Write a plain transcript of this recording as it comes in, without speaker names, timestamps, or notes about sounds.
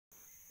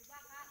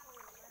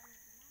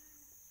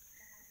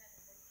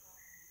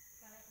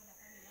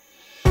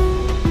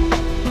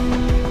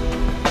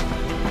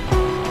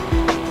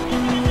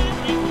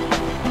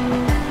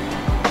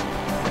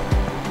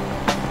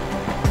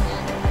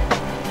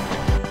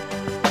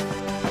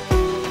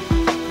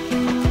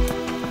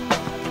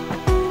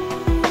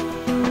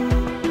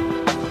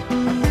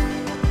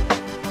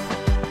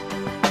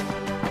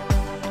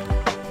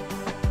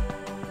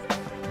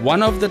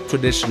One of the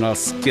traditional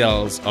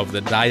skills of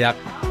the Dayak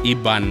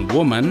Iban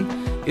woman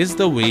is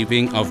the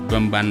weaving of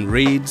Bemban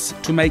reeds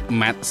to make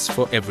mats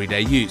for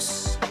everyday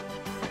use.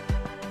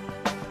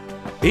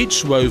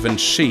 Each woven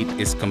sheet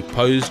is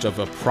composed of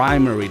a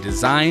primary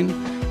design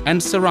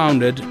and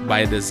surrounded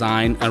by a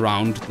design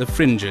around the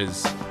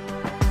fringes.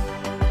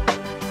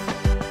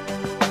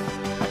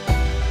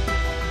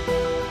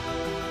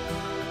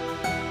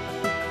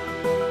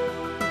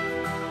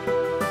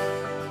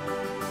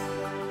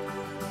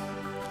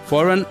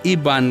 For an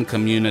Iban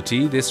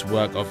community, this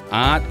work of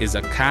art is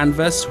a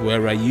canvas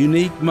where a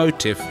unique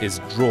motif is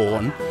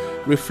drawn,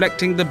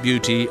 reflecting the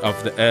beauty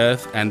of the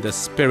earth and the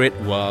spirit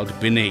world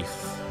beneath.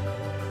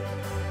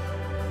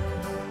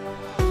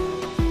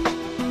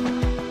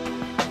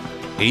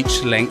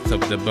 Each length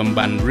of the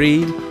Bemban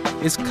reed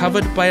is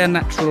covered by a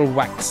natural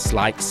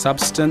wax-like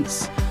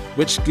substance,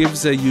 which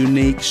gives a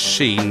unique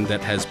sheen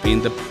that has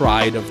been the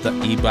pride of the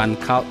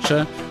Iban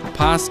culture,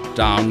 passed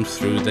down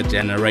through the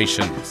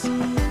generations.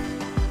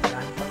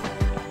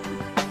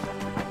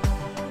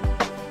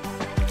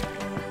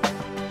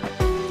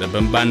 The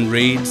Bemban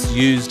reeds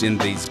used in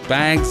these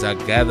bags are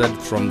gathered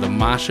from the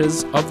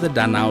marshes of the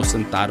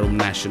Sentarum Lake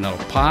National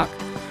Park,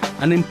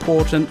 an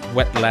important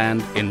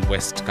wetland in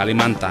West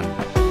Kalimantan.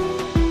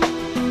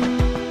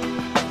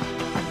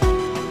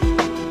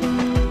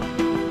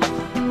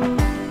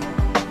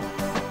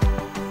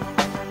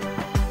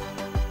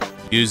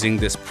 Using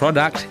this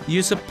product,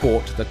 you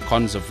support the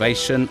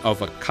conservation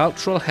of a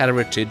cultural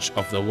heritage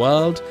of the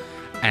world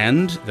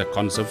and the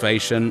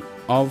conservation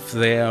of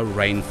their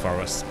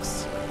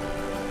rainforests.